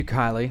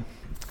Kylie,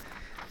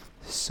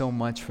 so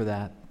much for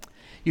that.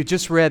 You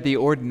just read the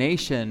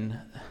ordination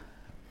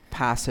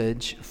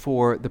passage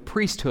for the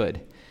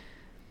priesthood.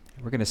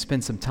 We're going to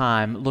spend some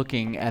time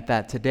looking at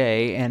that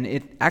today, and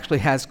it actually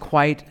has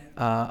quite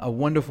a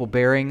wonderful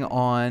bearing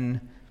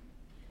on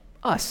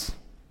us.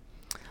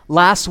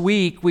 Last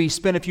week, we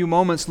spent a few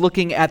moments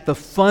looking at the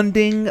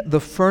funding, the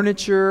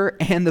furniture,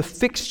 and the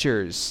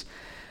fixtures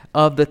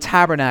of the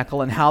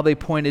tabernacle and how they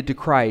pointed to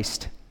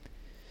Christ.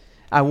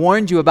 I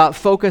warned you about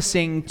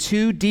focusing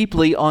too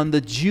deeply on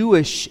the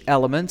Jewish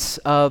elements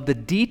of the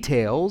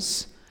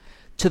details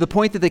to the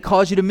point that they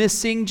cause you to miss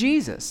seeing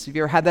Jesus. Have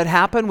you ever had that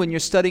happen when you're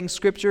studying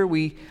Scripture?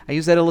 I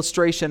used that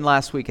illustration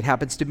last week. It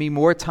happens to me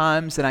more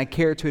times than I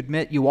care to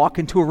admit. You walk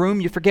into a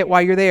room, you forget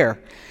why you're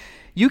there.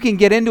 You can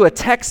get into a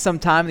text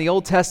sometime in the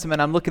Old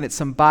Testament. I'm looking at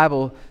some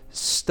Bible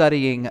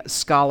studying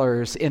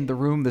scholars in the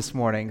room this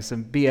morning,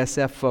 some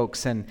BSF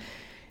folks, and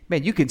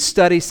man, you can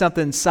study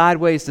something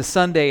sideways to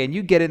Sunday, and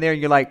you get in there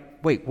and you're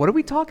like, wait, what are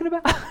we talking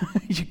about?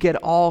 You get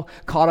all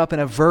caught up in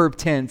a verb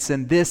tense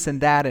and this and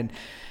that, and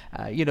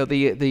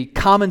the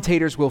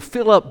commentators will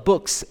fill up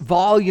books,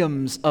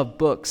 volumes of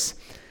books,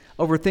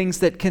 over things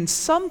that can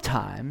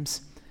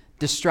sometimes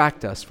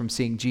distract us from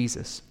seeing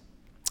Jesus.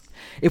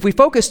 If we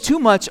focus too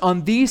much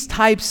on these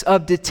types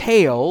of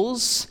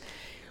details,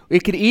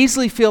 it could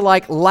easily feel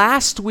like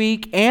last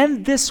week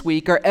and this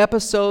week are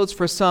episodes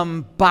for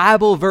some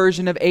Bible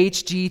version of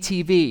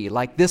HGTV,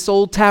 like this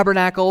old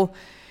tabernacle.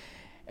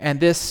 And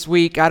this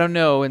week, I don't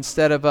know,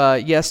 instead of a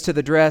yes to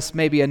the dress,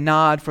 maybe a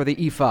nod for the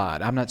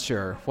ephod. I'm not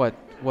sure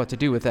what to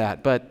do with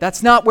that, but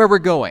that's not where we're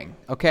going,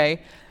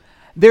 okay?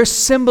 There's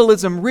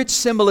symbolism, rich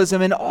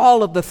symbolism in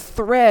all of the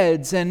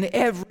threads and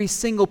every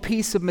single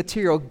piece of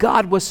material.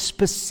 God was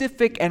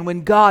specific, and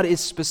when God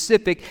is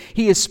specific,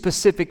 He is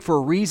specific for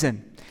a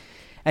reason.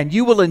 And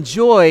you will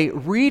enjoy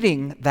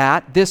reading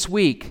that this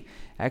week.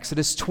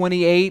 Exodus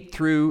 28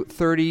 through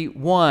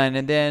 31,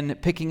 and then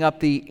picking up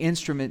the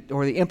instrument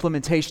or the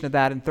implementation of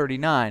that in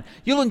 39.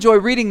 You'll enjoy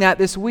reading that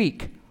this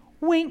week.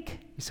 Wink.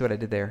 You see what I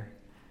did there?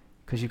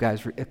 Because you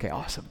guys, okay,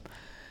 awesome.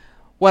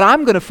 What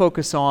I'm going to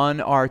focus on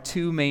are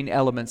two main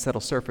elements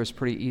that'll surface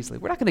pretty easily.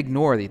 We're not going to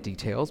ignore the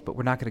details, but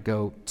we're not going to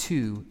go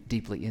too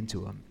deeply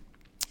into them.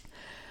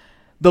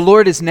 The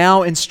Lord is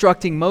now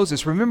instructing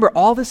Moses. Remember,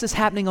 all this is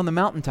happening on the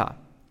mountaintop.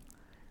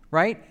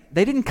 Right?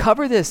 They didn't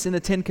cover this in the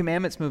Ten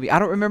Commandments movie. I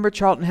don't remember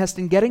Charlton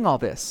Heston getting all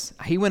this.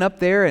 He went up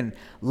there and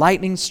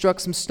lightning struck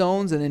some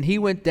stones, and then he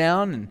went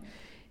down, and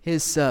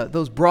his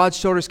those broad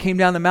shoulders came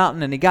down the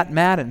mountain, and he got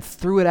mad and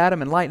threw it at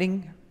him, and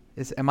lightning.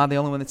 Am I the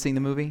only one that's seen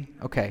the movie?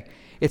 Okay.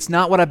 It's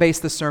not what I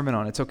based the sermon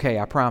on. It's okay,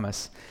 I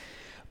promise.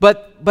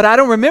 But I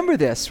don't remember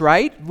this,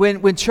 right?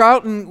 When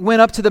Charlton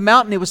went up to the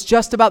mountain, it was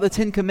just about the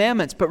Ten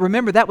Commandments. But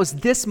remember, that was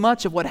this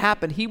much of what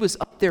happened. He was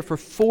up there for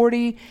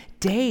 40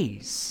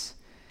 days.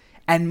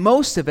 And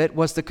most of it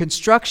was the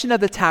construction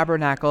of the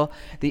tabernacle,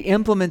 the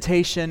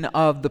implementation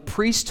of the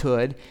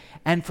priesthood,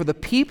 and for the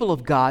people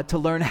of God to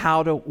learn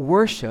how to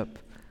worship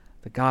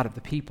the God of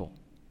the people.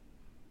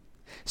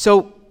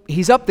 So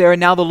he's up there, and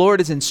now the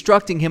Lord is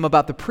instructing him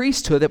about the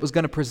priesthood that was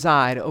going to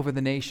preside over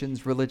the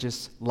nation's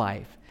religious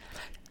life.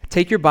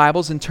 Take your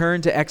Bibles and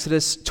turn to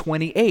Exodus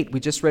 28. We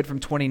just read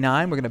from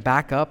 29. We're going to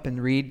back up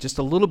and read just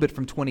a little bit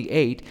from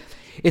 28.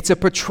 It's a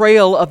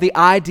portrayal of the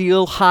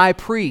ideal high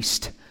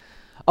priest,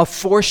 a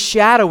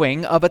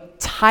foreshadowing of a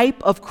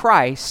type of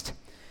Christ,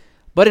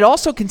 but it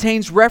also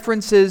contains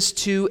references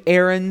to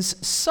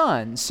Aaron's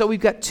sons. So we've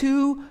got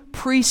two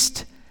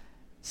priest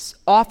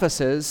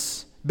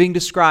offices being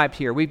described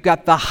here. We've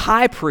got the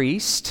high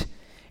priest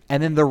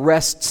and then the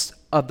rest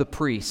of the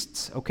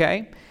priests,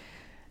 okay?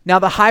 Now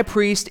the high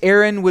priest,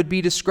 Aaron, would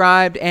be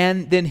described,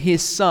 and then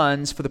his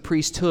sons for the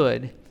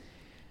priesthood.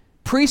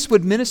 Priests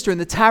would minister in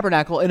the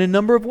tabernacle in a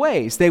number of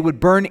ways. They would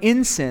burn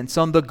incense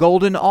on the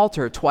golden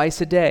altar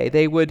twice a day.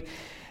 They would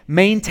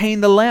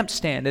maintain the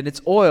lampstand and its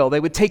oil. They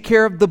would take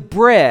care of the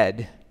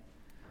bread.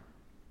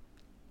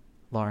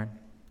 Lauren?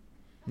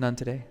 None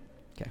today?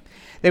 Okay.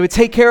 They would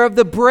take care of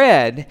the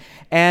bread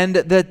and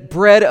the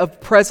bread of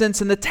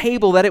presence and the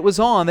table that it was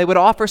on. They would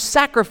offer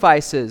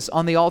sacrifices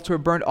on the altar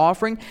of burnt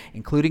offering,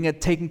 including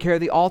taking care of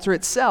the altar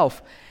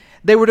itself.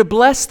 They were to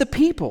bless the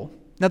people.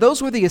 Now,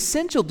 those were the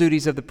essential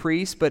duties of the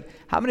priest, but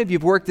how many of you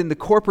have worked in the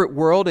corporate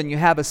world and you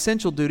have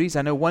essential duties?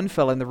 I know one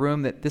fellow in the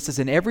room that this is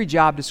in every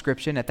job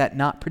description at that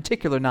not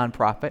particular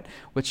nonprofit,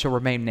 which shall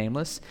remain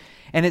nameless.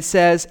 And it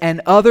says,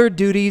 and other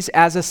duties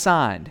as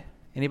assigned.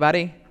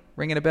 Anybody?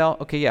 Ringing a bell?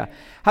 Okay, yeah.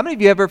 How many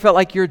of you ever felt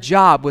like your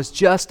job was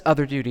just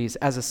other duties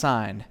as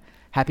assigned?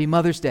 Happy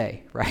Mother's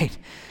Day, right?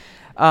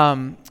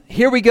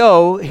 Here we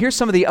go. Here's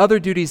some of the other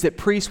duties that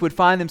priests would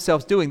find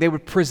themselves doing. They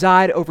would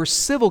preside over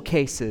civil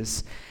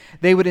cases.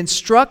 They would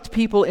instruct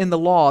people in the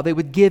law. They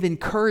would give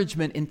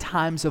encouragement in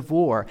times of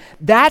war.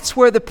 That's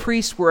where the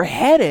priests were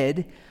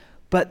headed,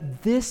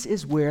 but this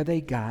is where they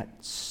got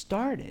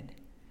started.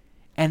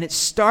 And it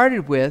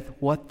started with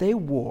what they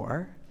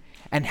wore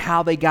and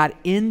how they got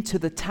into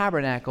the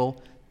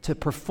tabernacle to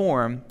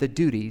perform the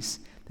duties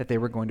that they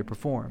were going to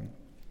perform.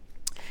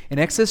 In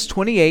Exodus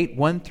 28,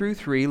 1 through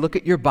 3, look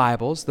at your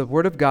Bibles. The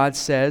Word of God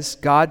says,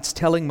 God's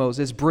telling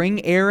Moses,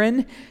 "Bring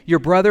Aaron, your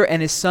brother,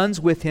 and his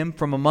sons with him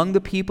from among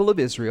the people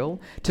of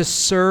Israel to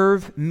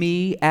serve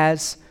me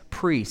as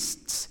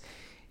priests."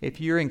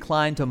 If you're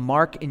inclined to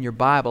mark in your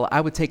Bible,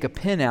 I would take a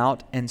pen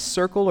out and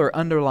circle or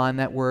underline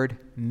that word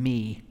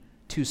 "me,"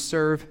 to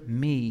serve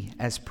me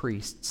as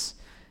priests.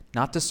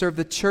 Not to serve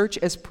the church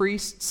as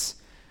priests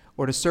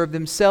or to serve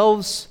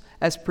themselves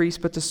as priests,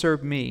 but to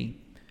serve me.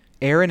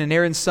 Aaron and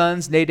Aaron's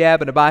sons,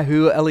 Nadab and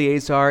Abihu,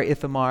 Eleazar,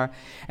 Ithamar.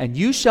 "And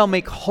you shall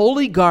make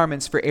holy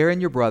garments for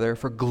Aaron your brother,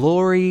 for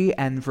glory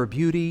and for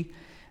beauty.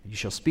 You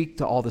shall speak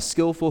to all the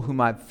skillful whom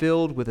I've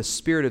filled with a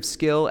spirit of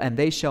skill, and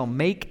they shall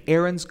make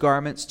Aaron's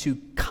garments to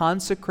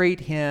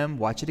consecrate him,"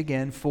 watch it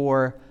again,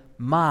 "for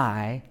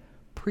my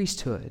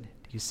priesthood."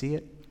 Do you see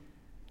it?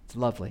 It's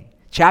lovely.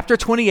 Chapter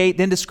 28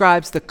 then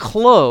describes the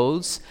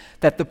clothes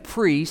that the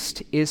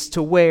priest is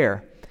to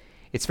wear.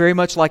 It's very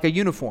much like a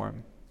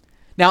uniform.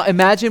 Now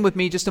imagine with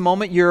me just a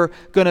moment, you're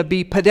going to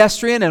be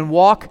pedestrian and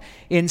walk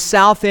in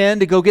South End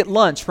to go get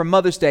lunch for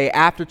Mother's Day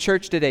after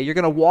church today. You're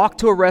going to walk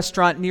to a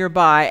restaurant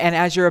nearby, and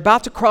as you're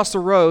about to cross the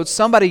road,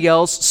 somebody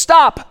yells,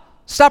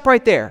 "Stop! Stop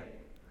right there."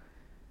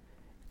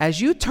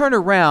 As you turn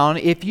around,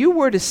 if you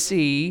were to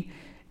see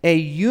a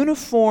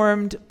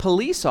uniformed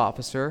police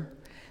officer,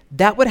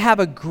 that would have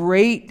a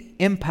great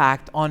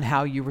impact on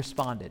how you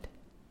responded,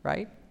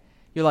 right?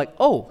 You're like,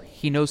 "Oh,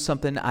 he knows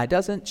something I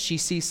doesn't. She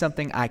sees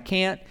something I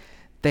can't.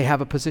 They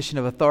have a position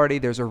of authority.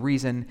 There's a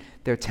reason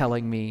they're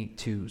telling me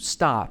to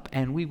stop."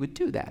 And we would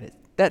do that.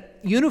 That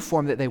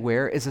uniform that they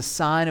wear is a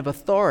sign of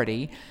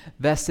authority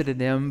vested in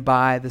them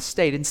by the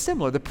state. And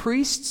similar, the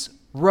priest's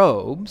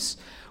robes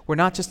were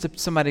not just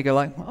somebody to go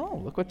like,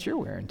 "Oh, look what you're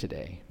wearing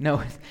today."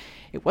 No,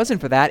 it wasn't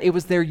for that. It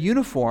was their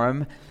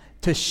uniform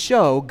to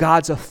show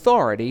God's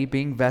authority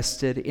being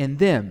vested in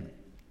them.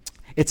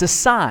 It's a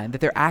sign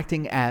that they're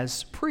acting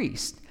as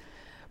priests.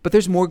 But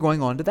there's more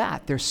going on to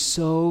that. They're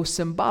so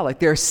symbolic.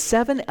 There are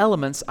 7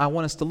 elements I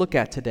want us to look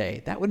at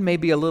today. That one may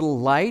be a little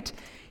light.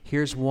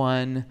 Here's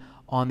one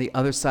on the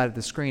other side of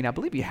the screen. I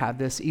believe you have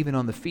this even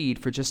on the feed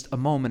for just a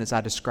moment as I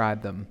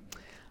describe them.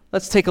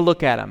 Let's take a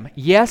look at them.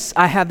 Yes,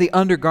 I have the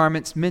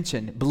undergarments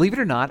mentioned. Believe it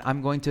or not,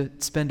 I'm going to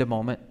spend a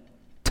moment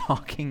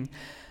talking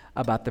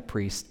about the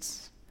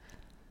priests'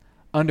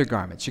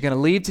 undergarments. You're going to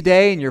leave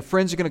today and your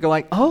friends are going to go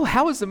like, "Oh,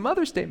 how was the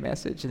Mother's Day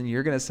message?" And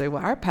you're going to say,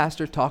 "Well, our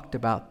pastor talked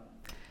about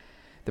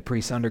the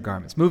priest's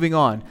undergarments." Moving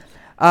on.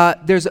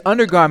 There's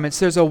undergarments.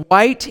 There's a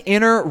white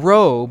inner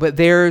robe.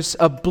 There's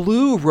a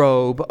blue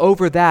robe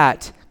over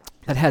that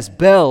has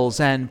bells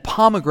and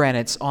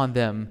pomegranates on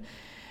them.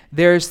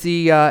 There's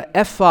the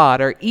ephod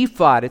or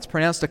ephod. It's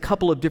pronounced a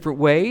couple of different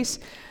ways.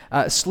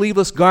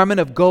 Sleeveless garment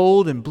of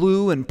gold and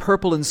blue and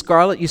purple and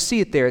scarlet. You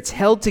see it there. It's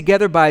held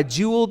together by a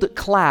jeweled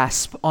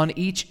clasp on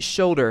each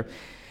shoulder.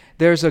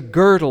 There's a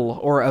girdle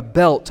or a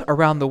belt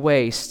around the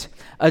waist.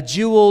 A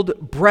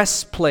jeweled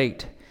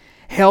breastplate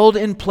held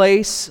in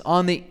place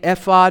on the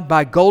ephod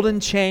by golden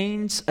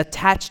chains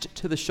attached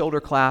to the shoulder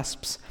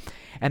clasps.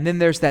 And then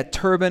there's that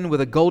turban with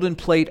a golden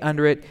plate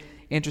under it.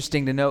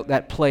 Interesting to note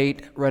that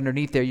plate right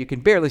underneath there. You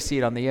can barely see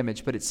it on the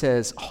image, but it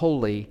says,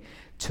 "Holy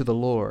to the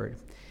Lord."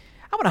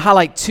 I want to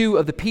highlight 2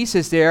 of the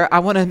pieces there. I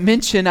want to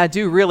mention,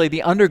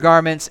 the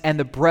undergarments and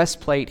the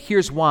breastplate.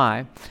 Here's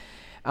why.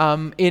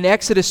 In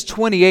Exodus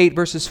 28,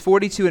 verses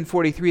 42 and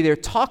 43, they're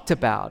talked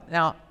about.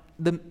 Now,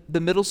 the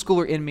middle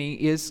schooler in me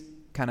is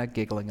kind of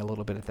giggling a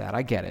little bit at that.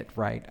 I get it,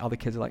 right? All the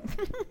kids are like,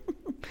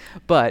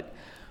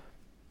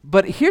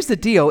 but here's the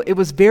deal. It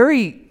was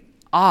very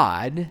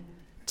odd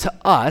to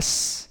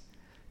us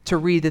to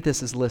read that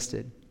this is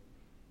listed.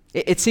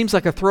 It seems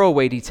like a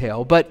throwaway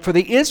detail, but for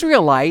the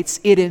Israelites,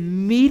 it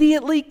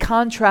immediately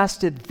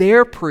contrasted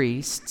their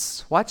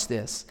priests, watch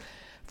this,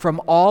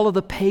 from all of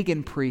the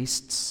pagan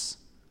priests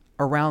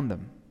around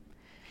them.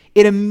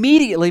 It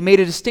immediately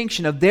made a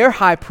distinction of their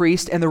high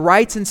priest and the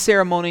rites and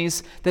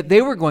ceremonies that they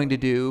were going to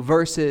do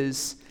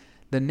versus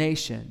the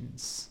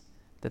nations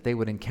that they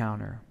would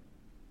encounter.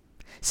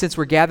 Since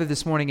we're gathered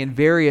this morning in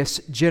various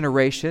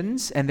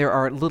generations and there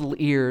are little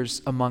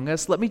ears among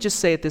us, let me just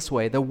say it this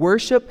way. The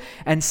worship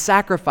and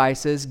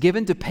sacrifices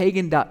given to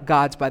pagan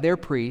gods by their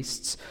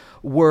priests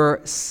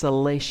were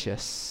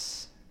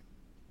salacious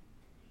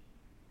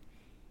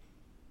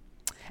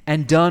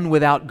and done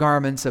without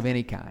garments of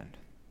any kind.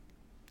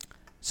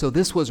 So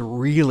this was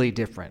really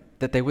different,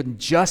 that they wouldn't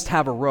just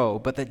have a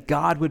robe, but that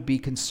God would be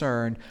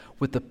concerned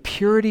with the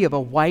purity of a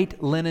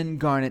white linen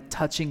garment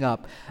touching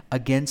up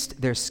against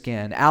their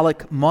skin.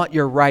 Alec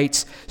Motyer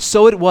writes,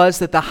 "So it was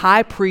that the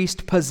high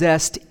priest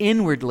possessed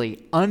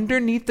inwardly,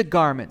 underneath the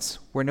garments,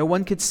 where no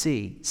one could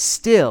see,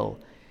 still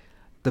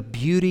the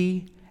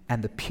beauty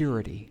and the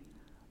purity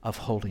of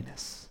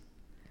holiness."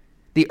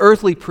 The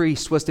earthly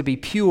priest was to be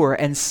pure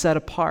and set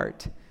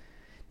apart.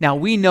 Now,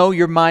 we know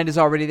your mind is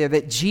already there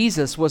that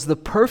Jesus was the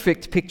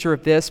perfect picture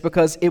of this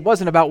because it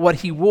wasn't about what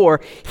he wore.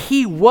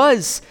 He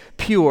was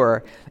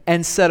pure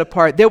and set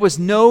apart. There was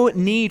no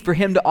need for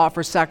him to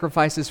offer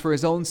sacrifices for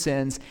his own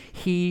sins.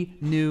 He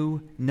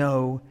knew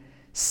no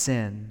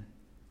sin.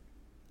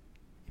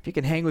 If you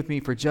can hang with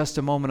me for just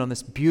a moment on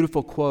this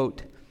beautiful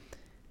quote,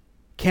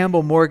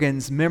 Campbell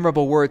Morgan's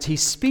memorable words.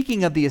 He's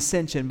speaking of the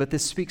ascension, but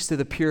this speaks to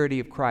the purity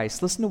of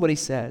Christ. Listen to what he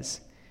says.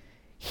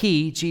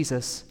 He,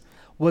 Jesus,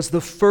 was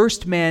the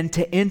first man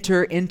to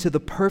enter into the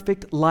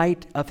perfect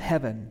light of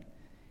heaven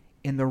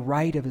in the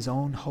right of his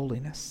own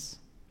holiness.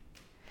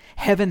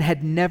 Heaven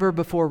had never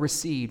before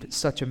received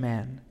such a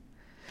man.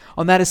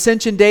 On that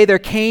ascension day, there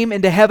came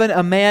into heaven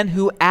a man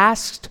who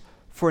asked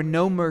for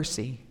no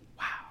mercy.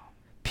 Wow.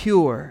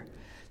 Pure,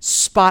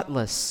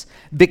 spotless,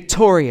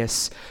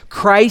 victorious.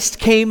 Christ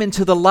came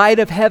into the light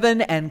of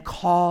heaven and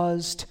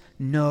caused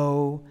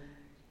no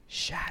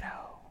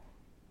shadow.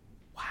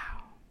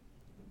 Wow.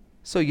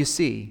 So you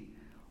see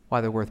why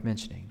they're worth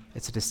mentioning.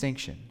 It's a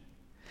distinction.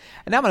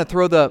 And now I'm going to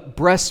throw the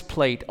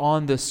breastplate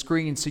on the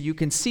screen so you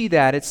can see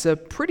that. It's a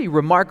pretty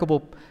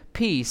remarkable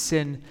piece.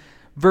 In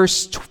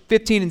verse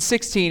 15 and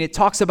 16, it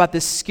talks about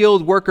this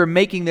skilled worker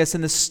making this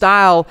and the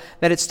style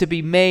that it's to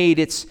be made.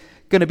 It's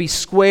going to be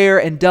square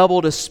and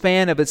doubled a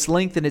span of its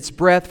length and its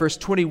breadth. Verse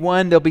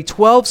 21, there'll be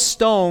 12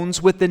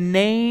 stones with the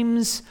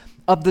names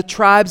of the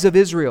tribes of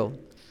Israel,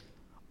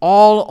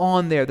 all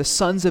on there, the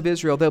sons of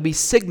Israel. There'll be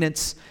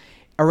signets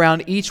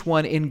around each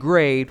one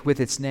engraved with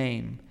its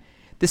name.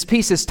 This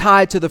piece is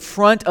tied to the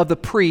front of the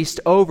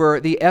priest over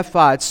the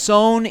ephod.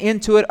 Sewn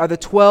into it are the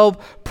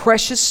 12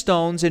 precious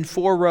stones in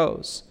 4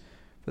 rows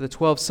for the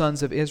 12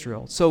 sons of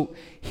Israel. So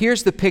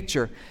here's the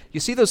picture. You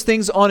see those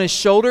things on his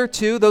shoulder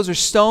too? Those are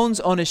stones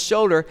on his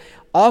shoulder.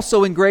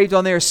 Also engraved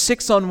on there,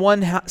 6 on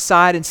one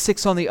side and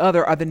 6 on the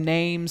other, are the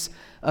names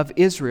of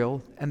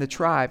Israel and the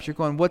tribes. You're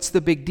going, what's the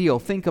big deal?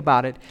 Think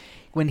about it.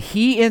 When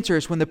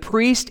the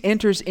priest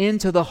enters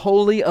into the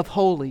Holy of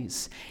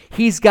Holies,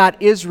 he's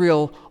got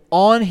Israel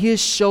on his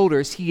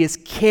shoulders. He is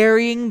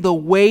carrying the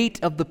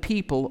weight of the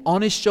people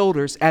on his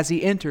shoulders as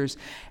he enters,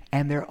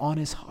 and they're on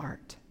his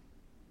heart.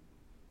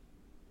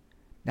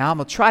 Now, I'm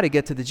going to try to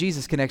get to the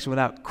Jesus connection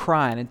without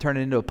crying and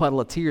turning into a puddle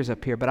of tears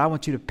up here, but I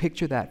want you to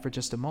picture that for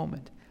just a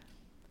moment.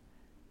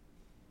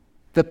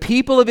 The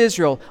people of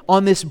Israel,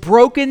 on this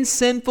broken,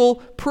 sinful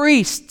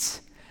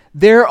priest,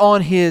 they're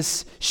on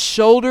his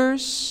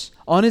shoulders,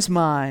 on his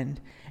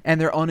mind,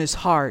 and they're on his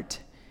heart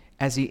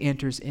as he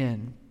enters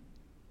in.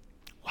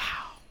 Wow.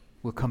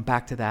 We'll come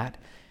back to that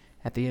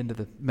at the end of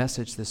the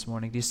message this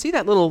morning. Do you see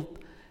that little,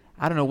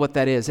 I don't know what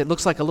that is. It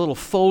looks like a little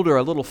folder,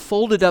 a little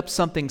folded up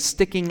something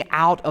sticking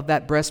out of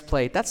that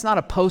breastplate. That's not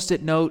a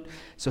Post-it note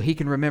so he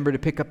can remember to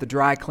pick up the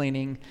dry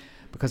cleaning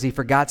because he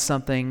forgot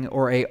something,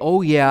 or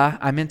oh yeah,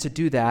 I meant to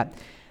do that.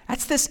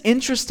 That's this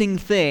interesting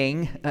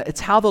thing.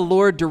 It's how the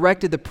Lord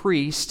directed the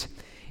priest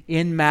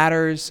in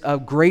matters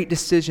of great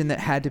decision that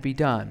had to be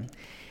done.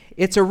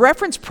 It's a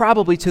reference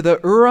probably to the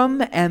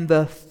Urim and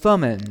the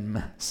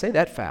Thummim. Say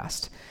that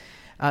fast.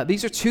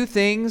 These are 2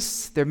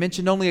 things. They're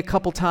mentioned only a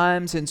couple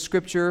times in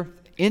Scripture.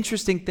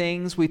 Interesting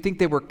things. We think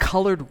they were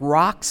colored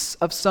rocks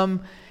of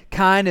some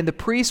kind. And the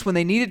priests, when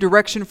they needed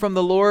direction from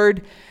the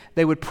Lord,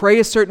 they would pray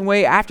a certain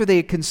way after they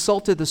had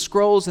consulted the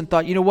scrolls and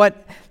thought, you know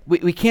what?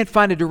 We can't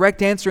find a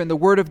direct answer in the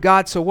Word of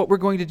God, so what we're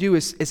going to do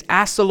is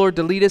ask the Lord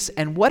to lead us.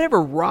 And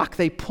whatever rock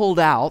they pulled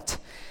out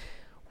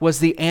was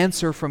the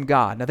answer from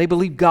God. Now, they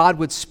believed God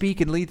would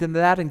speak and lead them to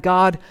that, and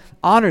God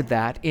honored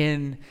that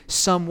in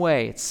some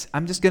way.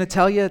 I'm just going to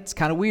tell you, it's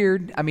kind of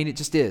weird. I mean, it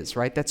just is,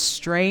 right? That's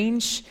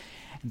strange.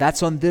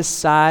 That's on this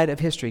side of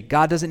history.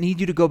 God doesn't need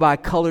you to go by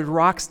colored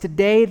rocks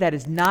today. That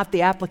is not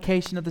the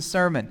application of the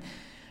sermon.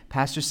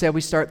 Pastor said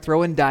we start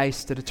throwing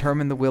dice to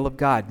determine the will of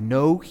God.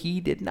 No, he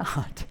did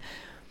not.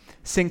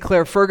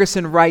 Sinclair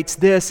Ferguson writes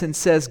this and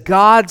says,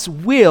 God's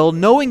will,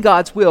 knowing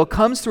God's will,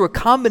 comes through a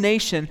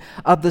combination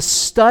of the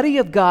study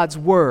of God's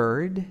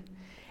Word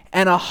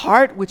and a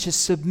heart which is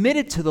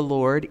submitted to the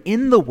Lord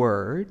in the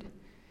Word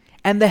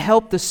and the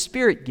help the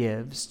Spirit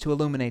gives to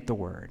illuminate the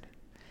Word.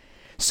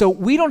 So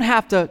we don't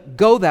have to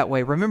go that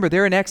way. Remember,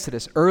 they're in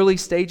Exodus, early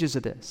stages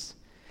of this,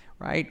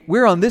 right?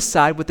 We're on this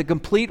side with the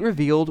complete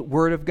revealed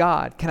Word of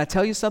God. Can I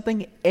tell you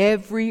something?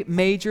 Every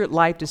major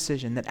life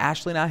decision that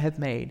Ashley and I have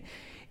made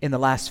in the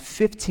last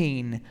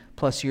 15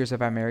 plus years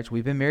of our marriage,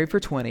 we've been married for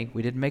 20.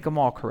 We didn't make them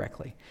all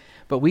correctly.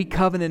 But we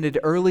covenanted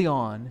early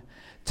on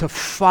to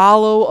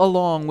follow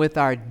along with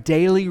our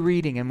daily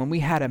reading. And when we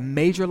had a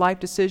major life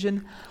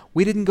decision,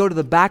 we didn't go to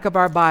the back of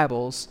our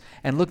Bibles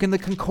and look in the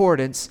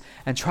concordance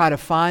and try to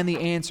find the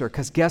answer.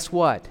 Because guess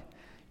what?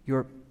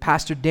 Your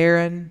Pastor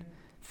Darren,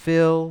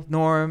 Phil,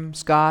 Norm,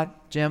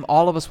 Scott, Jim,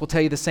 all of us will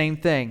tell you the same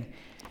thing.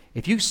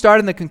 If you start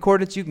in the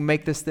concordance, you can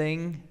make this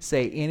thing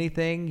say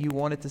anything you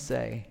want it to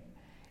say.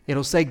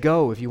 It'll say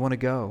go if you want to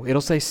go.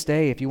 It'll say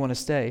stay if you want to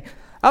stay.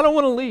 I don't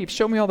want to leave.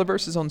 Show me all the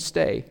verses on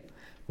stay.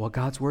 Well,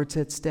 God's Word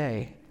said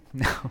stay.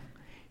 Now,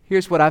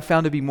 here's what I've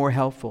found to be more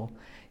helpful.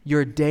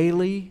 Your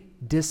daily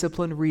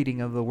disciplined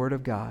reading of the Word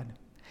of God.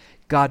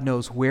 God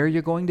knows where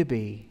you're going to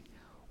be,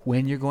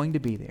 when you're going to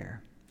be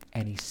there,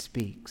 and He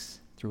speaks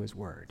through His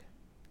Word.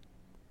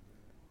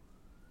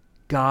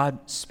 God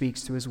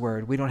speaks through His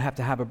Word. We don't have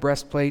to have a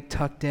breastplate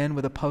tucked in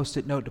with a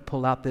Post-it note to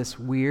pull out this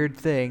weird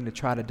thing to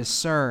try to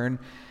discern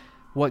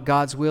what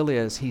God's will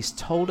is. He's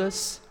told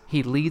us,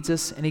 He leads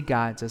us and He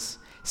guides us.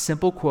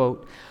 Simple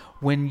quote,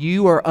 when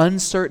you are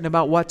uncertain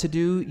about what to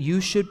do,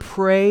 you should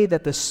pray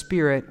that the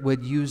Spirit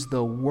would use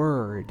the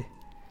Word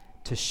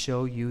to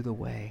show you the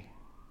way.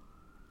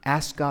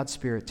 Ask God's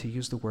Spirit to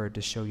use the Word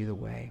to show you the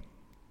way.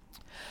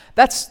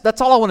 That's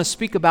all I want to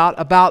speak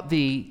about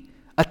the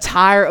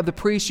attire of the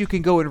priest. You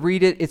can go and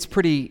read it. It's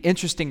pretty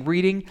interesting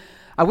reading.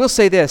 I will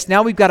say this.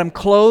 Now we've got them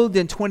clothed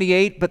in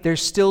 28, but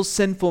there's still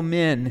sinful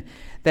men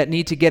that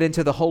need to get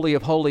into the Holy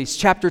of Holies.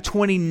 Chapter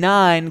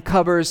 29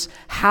 covers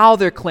how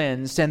they're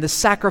cleansed and the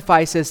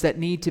sacrifices that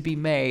need to be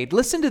made.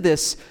 Listen to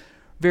this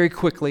very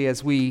quickly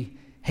as we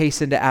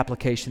hasten to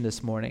application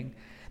this morning.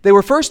 They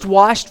were first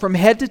washed from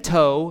head to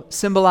toe,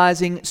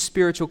 symbolizing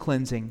spiritual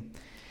cleansing.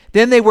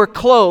 Then they were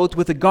clothed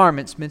with the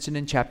garments mentioned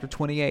in chapter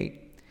 28.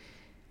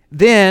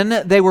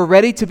 Then they were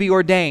ready to be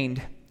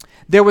ordained.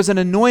 There was an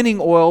anointing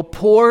oil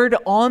poured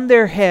on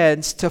their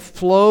heads to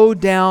flow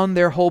down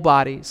their whole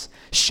bodies,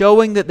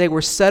 showing that they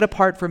were set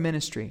apart for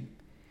ministry.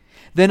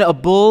 Then a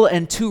bull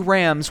and 2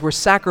 rams were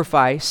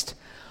sacrificed.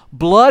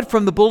 Blood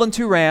from the bull and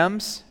 2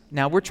 rams,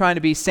 now we're trying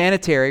to be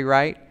sanitary,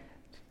 right?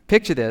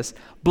 Picture this.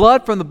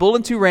 Blood from the bull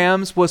and 2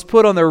 rams was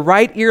put on their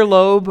right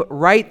earlobe,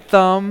 right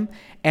thumb,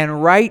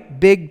 and right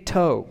big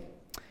toe.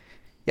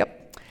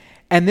 Yep.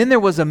 And then there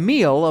was a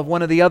meal of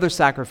one of the other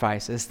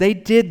sacrifices. They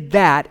did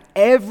that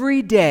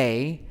every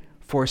day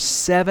for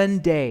 7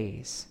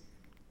 days.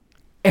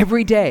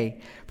 Every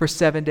day for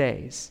 7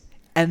 days.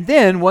 And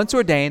then, once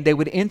ordained, they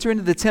would enter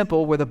into the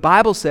temple where the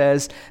Bible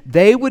says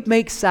they would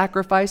make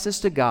sacrifices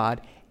to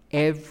God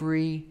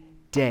every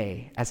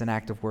day as an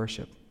act of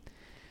worship.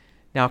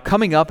 Now,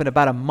 coming up in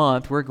about a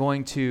month, we're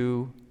going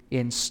to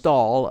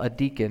install a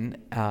deacon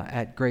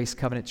at Grace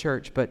Covenant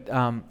Church, but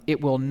it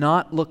will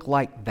not look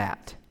like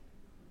that.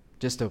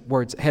 Just a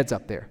heads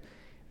up there.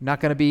 I'm not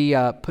going to be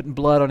putting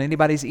blood on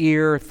anybody's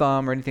ear or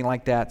thumb or anything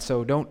like that,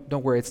 so don't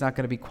worry, it's not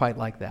going to be quite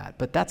like that.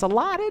 But that's a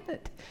lot, isn't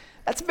it?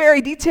 That's very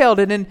detailed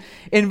and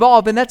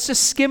involved, and that's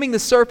just skimming the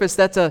surface.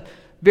 That's a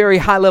very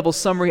high-level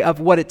summary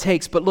of what it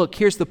takes. But look,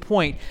 here's the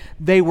point.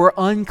 They were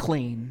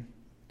unclean,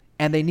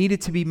 and they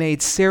needed to be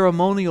made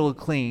ceremonially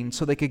clean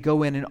so they could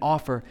go in and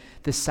offer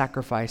this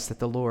sacrifice that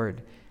the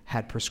Lord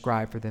had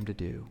prescribed for them to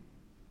do.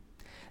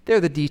 They're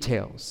the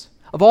details.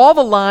 Of all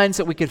the lines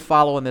that we could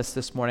follow in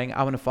this morning,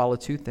 I want to follow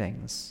 2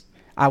 things.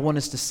 I want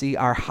us to see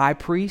our high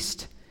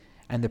priest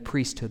and the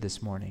priesthood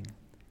this morning.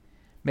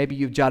 Maybe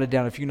you've jotted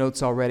down a few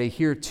notes already.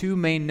 Here are 2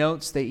 main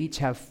notes. They each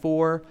have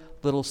 4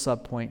 little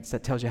subpoints.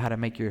 That tells you how to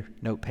make your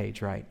note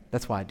page right.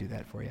 That's why I do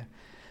that for you.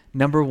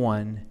 Number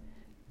 1,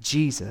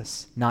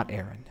 Jesus, not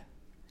Aaron.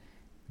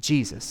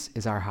 Jesus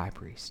is our high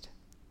priest.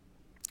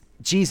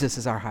 Jesus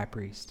is our high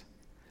priest.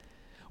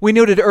 We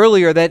noted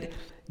earlier that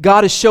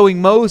God is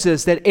showing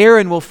Moses that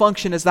Aaron will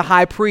function as the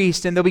high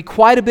priest, and there'll be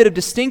quite a bit of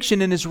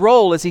distinction in his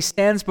role as he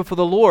stands before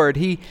the Lord.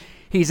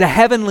 He's a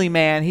heavenly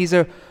man. He's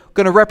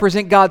going to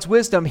represent God's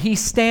wisdom. He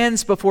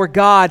stands before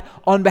God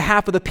on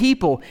behalf of the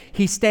people.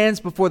 He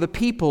stands before the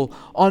people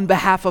on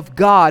behalf of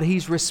God.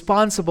 He's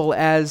responsible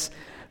as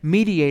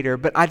mediator.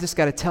 But I just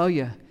got to tell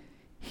you,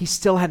 he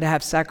still had to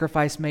have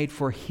sacrifice made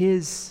for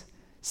his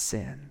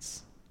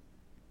sins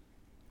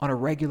on a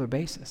regular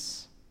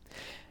basis.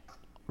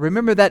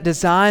 Remember that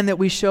design that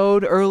we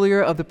showed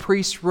earlier of the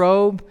priest's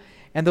robe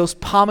and those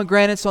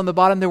pomegranates on the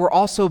bottom? There were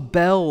also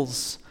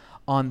bells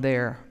on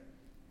there.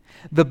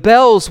 The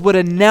bells would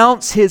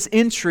announce his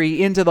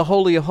entry into the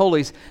Holy of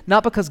Holies,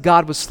 not because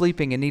God was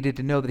sleeping and needed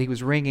to know that he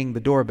was ringing the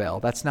doorbell.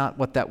 That's not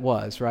what that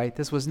was, right?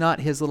 This was not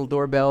his little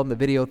doorbell and the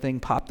video thing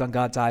popped on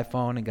God's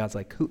iPhone and God's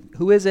like,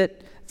 who is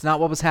it? It's not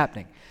what was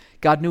happening.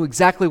 God knew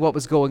exactly what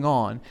was going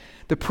on.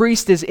 The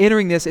priest is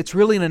entering this. It's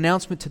really an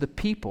announcement to the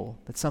people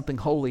that something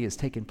holy has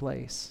taken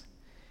place.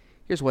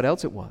 Here's what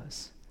else it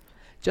was.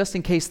 Just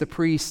in case the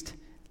priest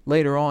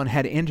later on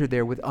had entered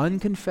there with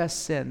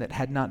unconfessed sin that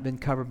had not been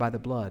covered by the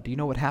blood. Do you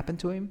know what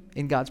happened to him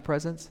in God's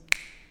presence?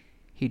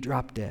 He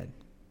dropped dead.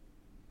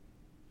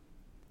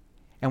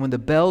 And when the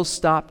bells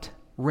stopped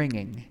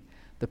ringing,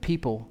 the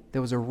people,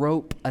 there was a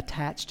rope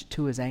attached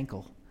to his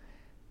ankle.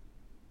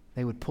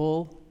 They would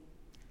pull,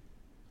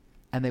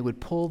 and they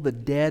would pull the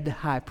dead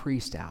high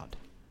priest out,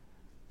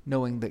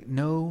 knowing that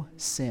no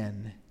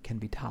sin can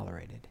be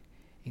tolerated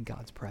in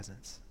God's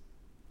presence.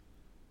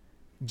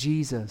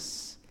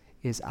 Jesus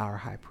is our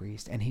high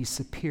priest, and he's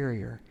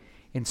superior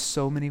in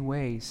so many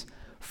ways.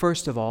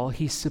 First of all,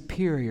 he's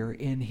superior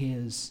in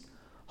his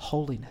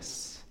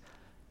holiness.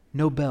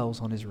 No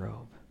bells on his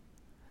robe.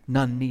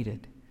 None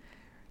needed.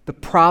 The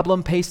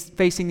problem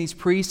facing these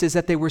priests is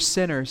that they were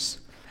sinners,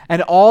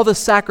 and all the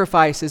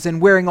sacrifices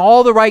and wearing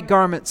all the right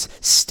garments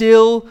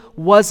still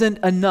wasn't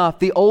enough.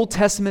 The Old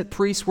Testament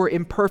priests were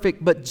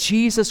imperfect, but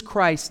Jesus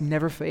Christ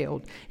never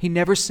failed. He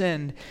never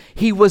sinned.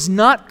 He was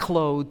not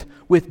clothed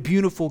with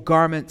beautiful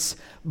garments,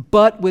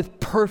 but with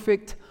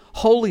perfect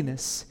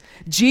holiness.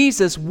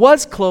 Jesus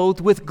was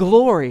clothed with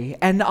glory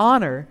and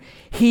honor.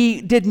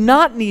 He did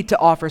not need to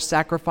offer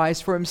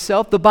sacrifice for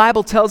himself. The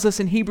Bible tells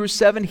us in Hebrews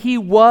 7, he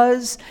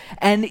was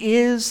and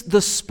is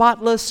the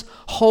spotless,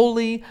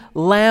 holy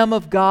Lamb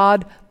of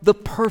God, the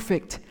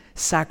perfect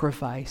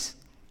sacrifice.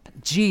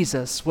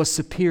 Jesus was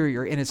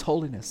superior in his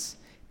holiness.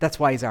 That's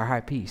why he's our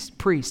high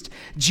priest.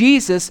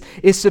 Jesus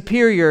is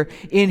superior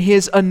in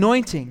his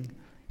anointing.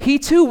 He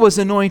too was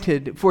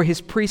anointed for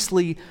his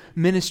priestly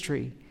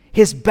ministry.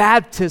 His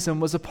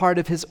baptism was a part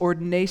of his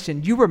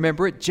ordination. You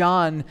remember it.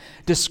 John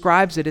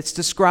describes it. It's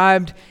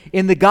described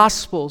in the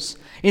Gospels.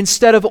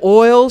 Instead of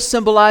oil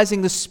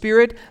symbolizing the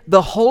Spirit,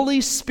 the Holy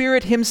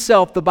Spirit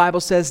himself, the Bible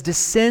says,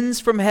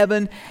 descends from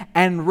heaven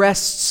and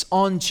rests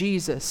on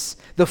Jesus.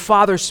 The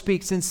Father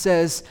speaks and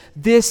says,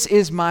 "This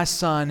is my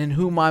Son in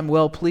whom I'm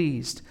well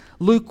pleased."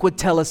 Luke would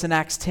tell us in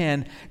Acts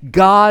 10,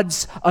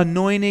 God's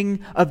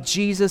anointing of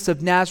Jesus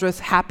of Nazareth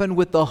happened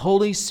with the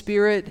Holy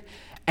Spirit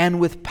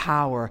and with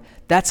power.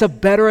 That's a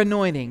better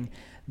anointing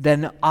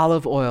than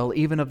olive oil,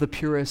 even of the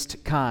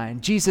purest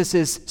kind. Jesus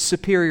is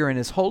superior in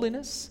his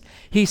holiness.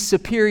 He's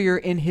superior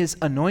in his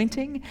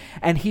anointing.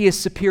 And he is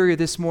superior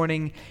this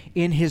morning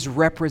in his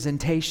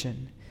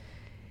representation.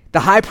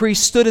 The high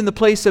priest stood in the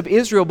place of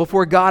Israel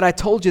before God. I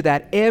told you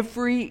that.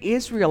 Every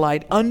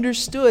Israelite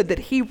understood that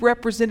he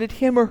represented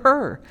him or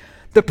her.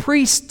 The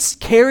priests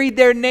carried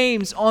their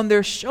names on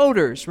their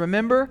shoulders,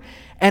 remember?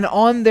 And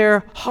on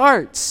their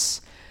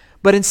hearts.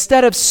 But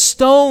instead of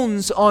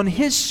stones on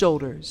his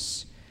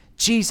shoulders,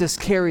 Jesus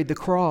carried the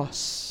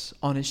cross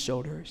on his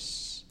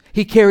shoulders.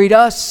 He carried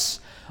us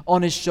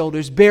on his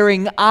shoulders,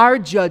 bearing our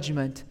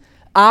judgment,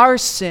 our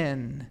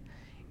sin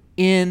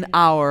in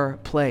our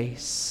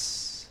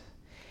place.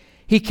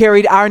 He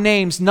carried our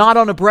names not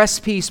on a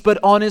breastpiece,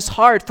 but on his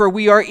heart, for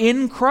we are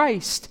in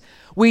Christ.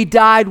 We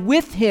died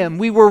with him,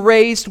 we were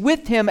raised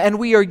with him, and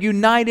we are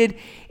united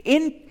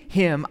in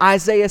him.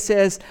 Isaiah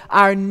says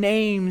our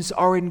names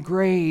are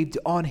engraved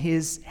on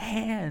his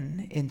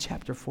hand in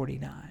chapter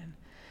 49.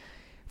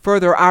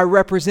 Further, our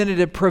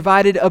representative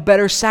provided a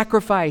better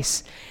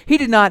sacrifice. He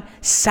did not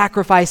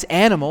sacrifice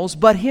animals,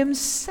 but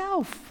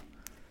himself.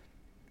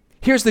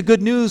 Here's the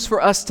good news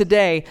for us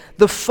today.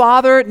 The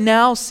Father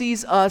now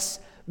sees us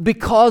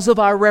because of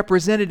our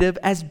representative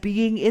as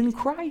being in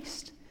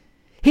Christ.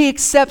 He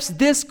accepts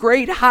this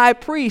great high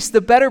priest,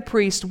 the better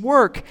priest,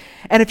 work.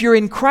 And if you're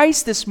in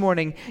Christ this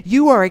morning,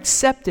 you are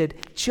accepted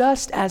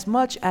just as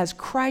much as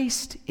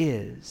Christ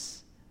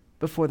is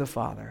before the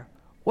Father.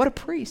 What a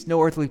priest.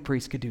 No earthly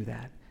priest could do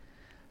that.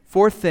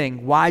 Fourth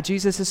thing, why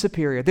Jesus is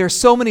superior. There are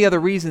so many other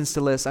reasons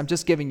to list. I'm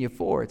just giving you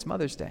 4. It's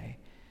Mother's Day.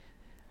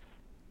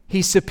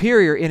 He's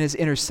superior in his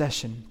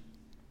intercession.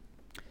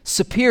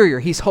 Superior.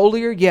 He's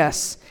holier.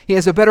 Yes. He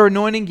has a better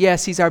anointing.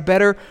 Yes. He's our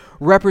better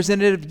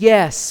representative.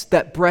 Yes.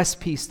 That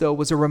breastpiece, though,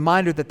 was a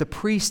reminder that the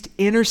priest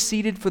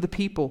interceded for the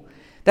people.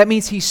 That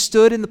means he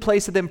stood in the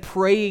place of them,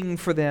 praying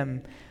for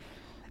them.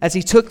 As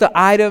he took the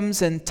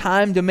items and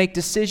time to make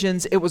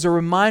decisions, it was a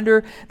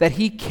reminder that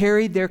he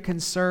carried their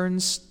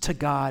concerns to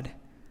God.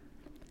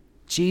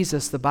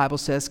 Jesus, the Bible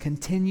says,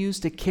 continues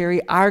to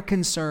carry our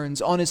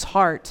concerns on his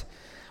heart.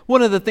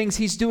 One of the things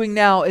he's doing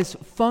now is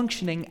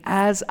functioning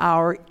as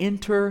our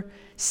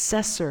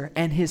intercessor,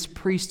 and his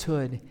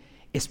priesthood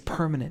is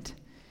permanent.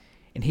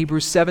 In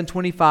Hebrews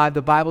 7:25,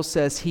 the Bible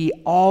says he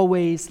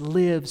always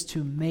lives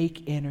to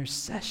make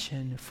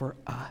intercession for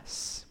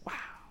us. Wow.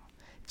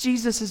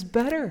 Jesus is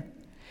better.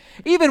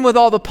 Even with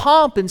all the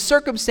pomp and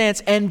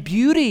circumstance and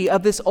beauty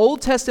of this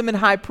Old Testament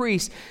high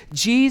priest,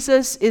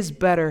 Jesus is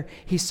better.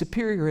 He's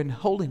superior in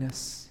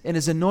holiness, in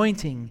his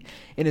anointing,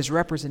 in his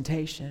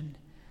representation,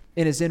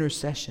 in his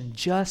intercession,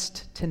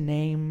 just to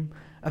name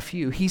a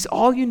few. He's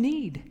all you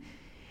need.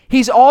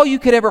 He's all you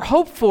could ever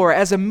hope for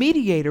as a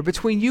mediator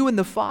between you and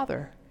the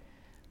Father.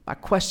 My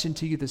question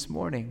to you this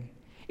morning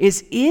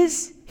is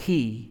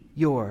he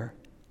your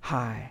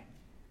high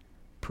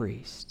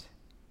priest?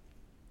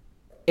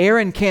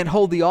 Aaron can't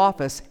hold the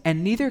office,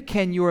 and neither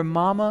can your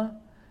mama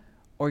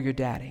or your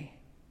daddy.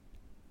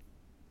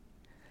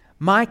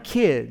 My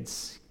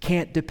kids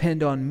can't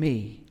depend on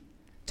me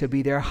to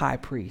be their high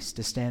priest,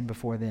 to stand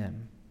before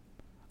them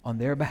on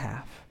their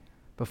behalf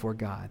before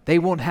God. They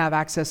won't have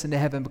access into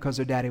heaven because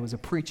their daddy was a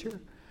preacher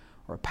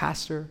or a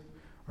pastor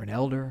or an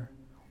elder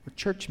or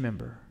church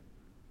member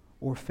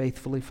or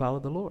faithfully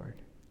followed the Lord.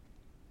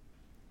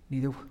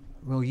 Neither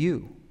will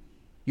you.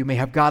 You may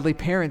have godly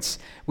parents.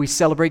 We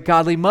celebrate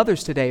godly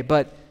mothers today,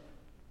 but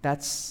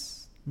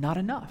that's not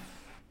enough.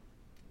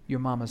 Your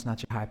mama's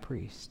not your high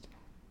priest.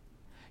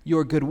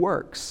 Your good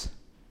works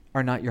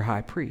are not your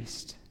high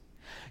priest.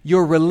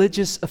 Your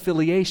religious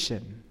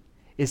affiliation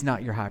is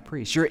not your high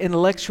priest. Your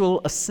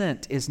intellectual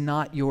assent is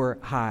not your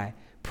high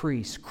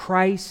priest.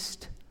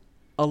 Christ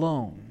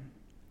alone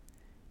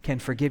can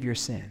forgive your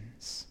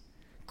sins.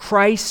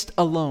 Christ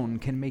alone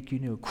can make you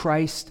new.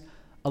 Christ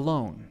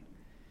alone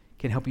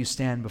can help you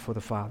stand before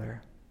the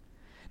Father.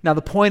 Now,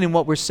 the point in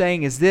what we're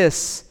saying is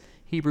this,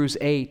 Hebrews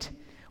 8.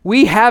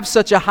 We have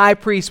such a high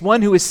priest,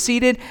 one who is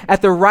seated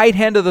at the right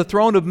hand of the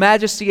throne of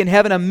majesty in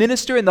heaven, a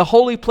minister in the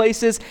holy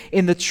places,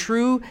 in the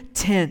true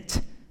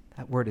tent.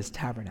 That word is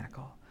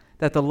tabernacle,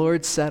 that the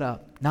Lord set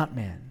up, not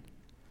man.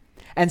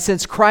 And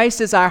since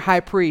Christ is our high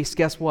priest,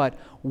 guess what?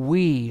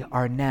 We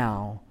are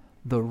now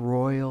the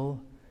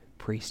royal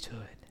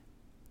priesthood.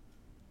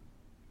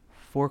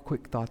 4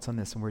 quick thoughts on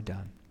this and we're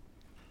done.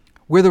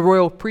 We're the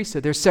royal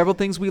priesthood. There's several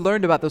things we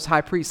learned about those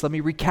high priests. Let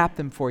me recap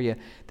them for you,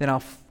 then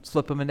I'll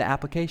slip them into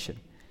application.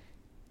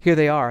 Here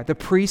they are. The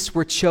priests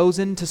were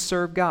chosen to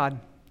serve God.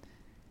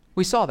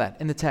 We saw that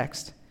in the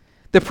text.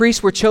 The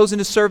priests were chosen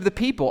to serve the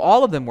people.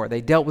 All of them were.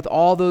 They dealt with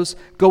all those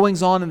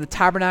goings on in the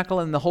tabernacle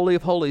and the Holy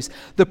of Holies.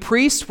 The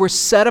priests were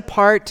set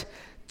apart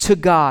to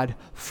God,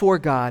 for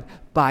God,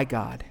 by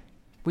God.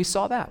 We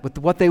saw that with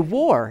what they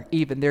wore,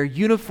 even their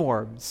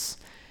uniforms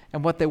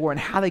and what they wore and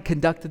how they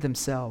conducted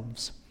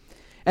themselves.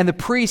 And the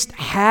priest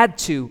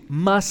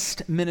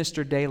must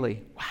minister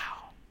daily. Wow.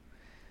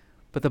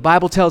 But the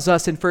Bible tells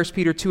us in 1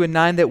 Peter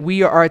 2:9 that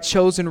we are a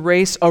chosen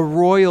race, a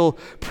royal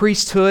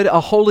priesthood, a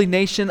holy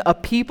nation, a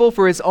people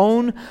for his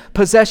own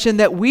possession,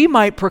 that we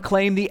might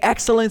proclaim the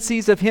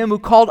excellencies of him who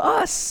called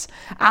us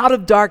out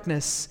of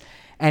darkness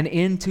and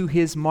into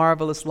his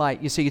marvelous light.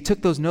 You say you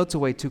took those notes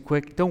away too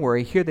quick. Don't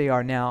worry, here they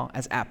are now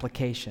as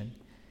application.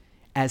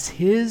 As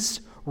his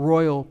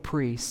royal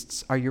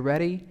priests, are you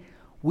ready?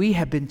 We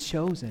have been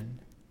chosen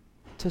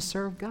to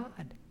serve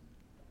God.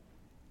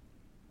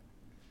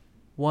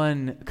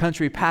 One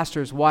country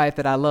pastor's wife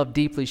that I love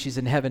deeply, she's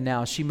in heaven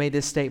now, she made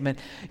this statement: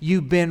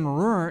 you've been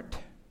ruined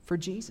for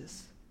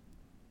Jesus.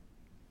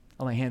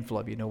 Only a handful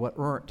of you know what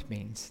ruined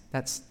means.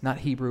 That's not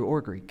Hebrew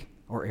or Greek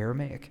or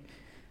Aramaic.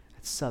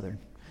 That's Southern.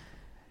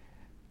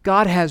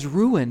 God has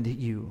ruined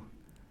you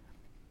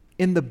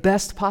in the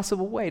best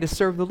possible way to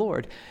serve the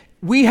Lord.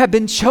 We have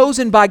been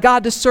chosen by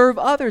God to serve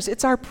others.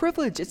 It's our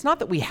privilege. It's not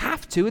that we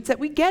have to, it's that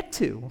we get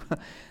to.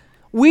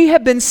 We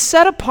have been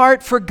set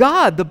apart for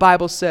God, the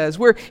Bible says.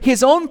 We're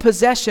his own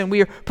possession.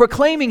 We are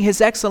proclaiming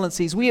his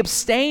excellencies. We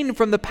abstain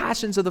from the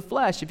passions of the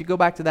flesh, if you go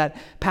back to that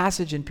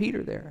passage in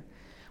Peter there,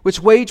 which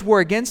wage war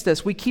against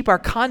us. We keep our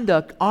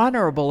conduct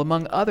honorable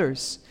among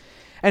others.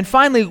 And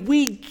finally,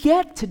 we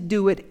get to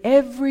do it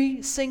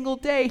every single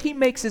day. He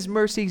makes his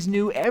mercies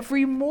new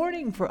every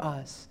morning for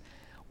us.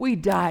 We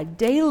die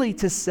daily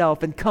to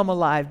self and come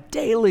alive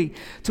daily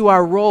to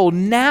our role.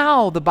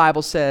 Now, the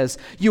Bible says,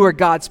 you are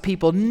God's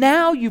people.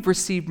 Now you've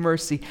received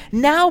mercy.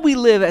 Now we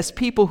live as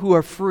people who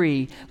are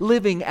free,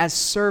 living as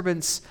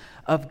servants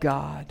of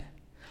God.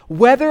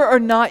 Whether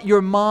or not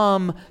your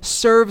mom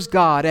serves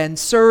God and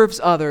serves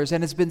others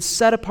and has been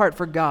set apart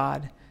for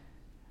God,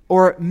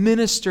 or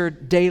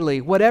ministered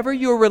daily, whatever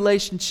your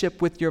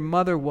relationship with your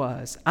mother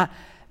was,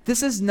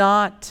 this is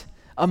not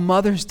a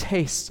Mother's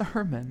Day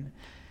sermon.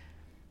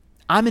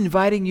 I'm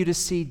inviting you to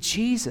see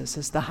Jesus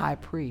as the high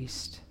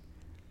priest.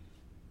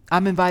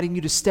 I'm inviting you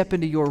to step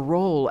into your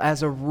role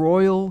as a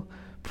royal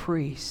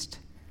priest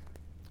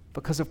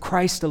because of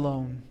Christ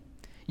alone.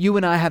 You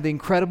and I have the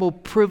incredible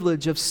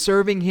privilege of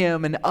serving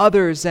him and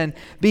others and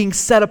being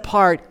set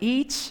apart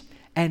each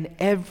and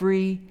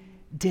every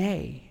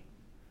day.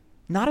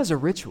 Not as a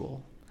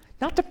ritual,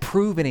 not to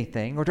prove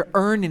anything or to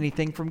earn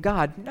anything from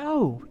God.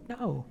 No.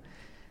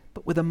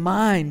 But with a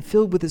mind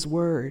filled with his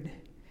word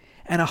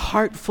and a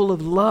heart full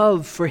of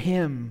love for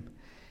him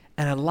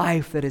and a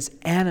life that is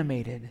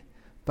animated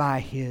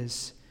by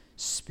his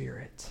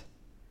Spirit.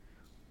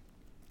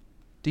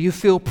 Do you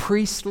feel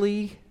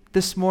priestly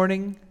this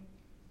morning?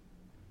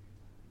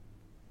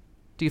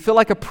 Do you feel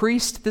like a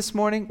priest this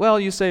morning? Well,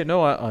 you say,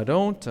 no, I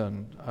don't,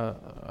 and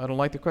I don't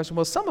like the question.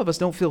 Well, some of us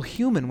don't feel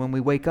human when we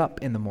wake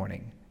up in the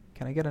morning.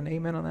 Can I get an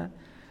amen on that?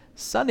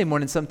 Sunday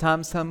morning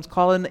sometimes comes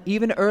calling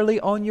even early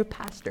on your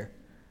pastor.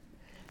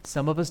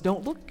 Some of us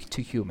don't look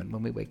too human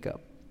when we wake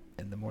up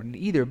in the morning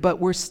either, but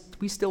we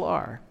still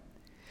are.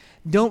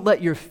 Don't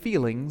let your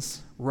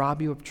feelings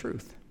rob you of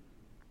truth.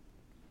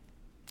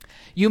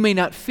 You may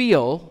not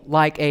feel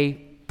like a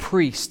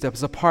priest that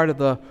was a part of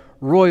the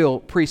royal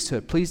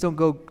priesthood. Please don't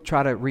go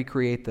try to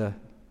recreate the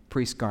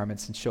priest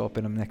garments and show up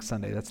in them next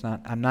Sunday.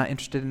 I'm not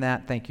interested in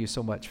that. Thank you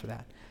so much for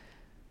that.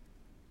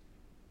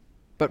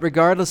 But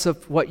regardless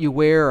of what you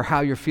wear or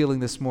how you're feeling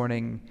this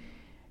morning,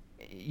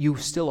 you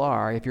still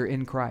are, if you're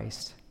in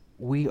Christ.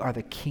 We are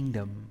the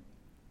kingdom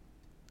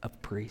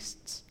of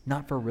priests,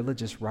 not for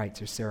religious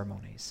rites or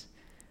ceremonies,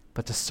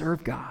 but to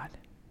serve God,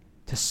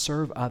 to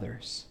serve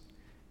others,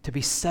 to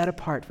be set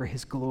apart for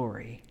his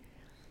glory.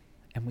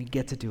 And we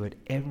get to do it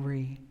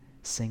every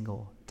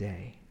single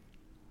day.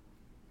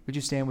 Would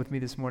you stand with me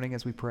this morning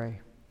as we pray?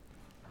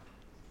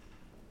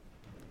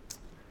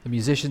 The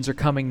musicians are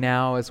coming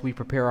now as we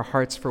prepare our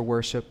hearts for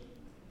worship.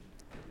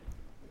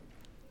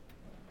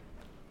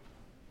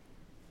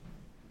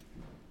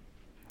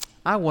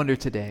 I wonder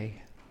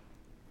today,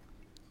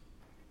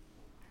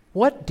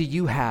 what do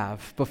you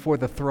have before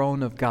the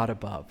throne of God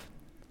above,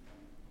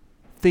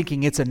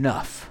 thinking it's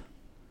enough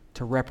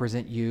to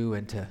represent you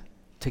and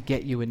to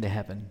get you into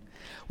heaven?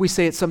 We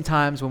say it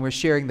sometimes when we're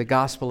sharing the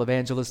gospel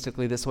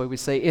evangelistically this way. We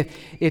say,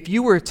 if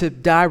you were to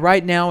die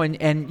right now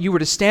and you were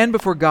to stand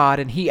before God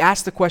and he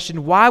asked the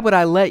question, why would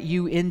I let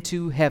you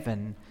into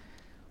heaven?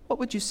 What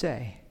would you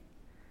say?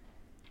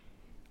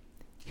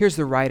 Here's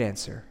the right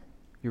answer.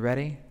 You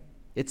ready?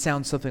 It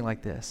sounds something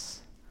like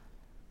this: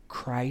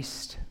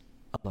 Christ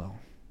alone.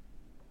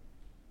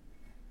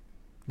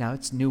 Now,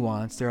 it's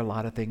nuanced. There are a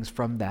lot of things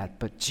from that.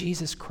 But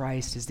Jesus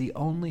Christ is the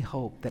only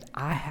hope that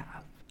I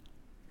have,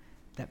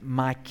 that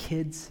my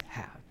kids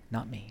have,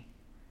 not me,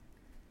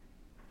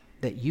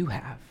 that you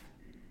have,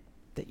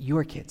 that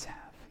your kids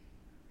have,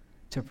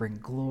 to bring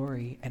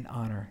glory and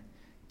honor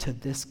to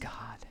this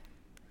God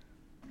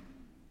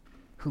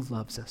who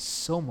loves us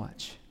so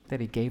much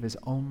that he gave his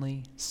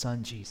only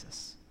son,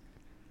 Jesus,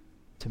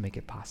 to make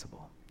it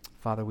possible.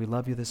 Father, we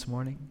love you this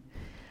morning.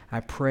 I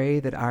pray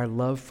that our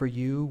love for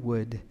you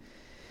would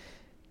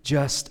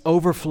just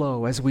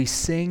overflow as we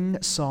sing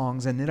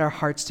songs and knit our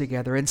hearts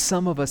together. And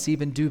some of us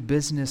even do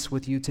business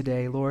with you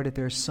today. Lord, if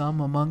there's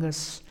some among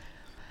us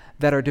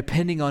that are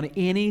depending on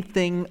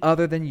anything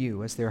other than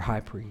you as their high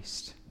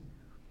priest,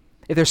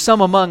 if there's some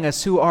among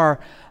us who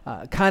are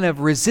kind of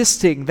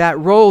resisting that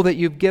role that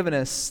you've given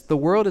us, the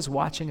world is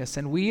watching us,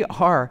 and we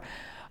are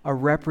a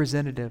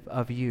representative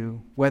of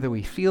you, whether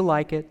we feel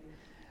like it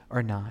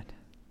or not.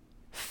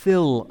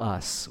 Fill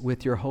us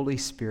with your Holy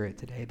Spirit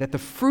today, that the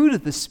fruit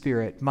of the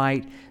Spirit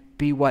might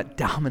be what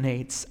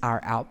dominates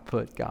our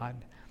output,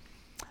 God.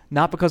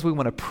 Not because we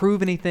want to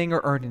prove anything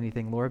or earn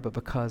anything, Lord, but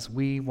because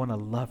we want to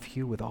love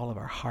you with all of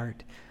our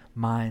heart,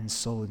 mind,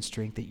 soul, and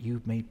strength that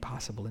you've made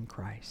possible in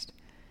Christ.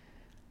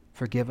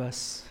 Forgive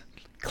us,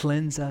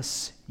 cleanse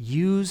us,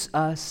 use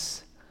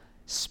us,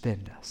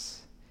 spend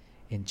us.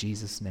 In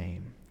Jesus'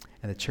 name.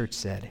 And the church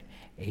said,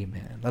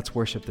 amen. Let's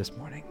worship this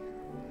morning.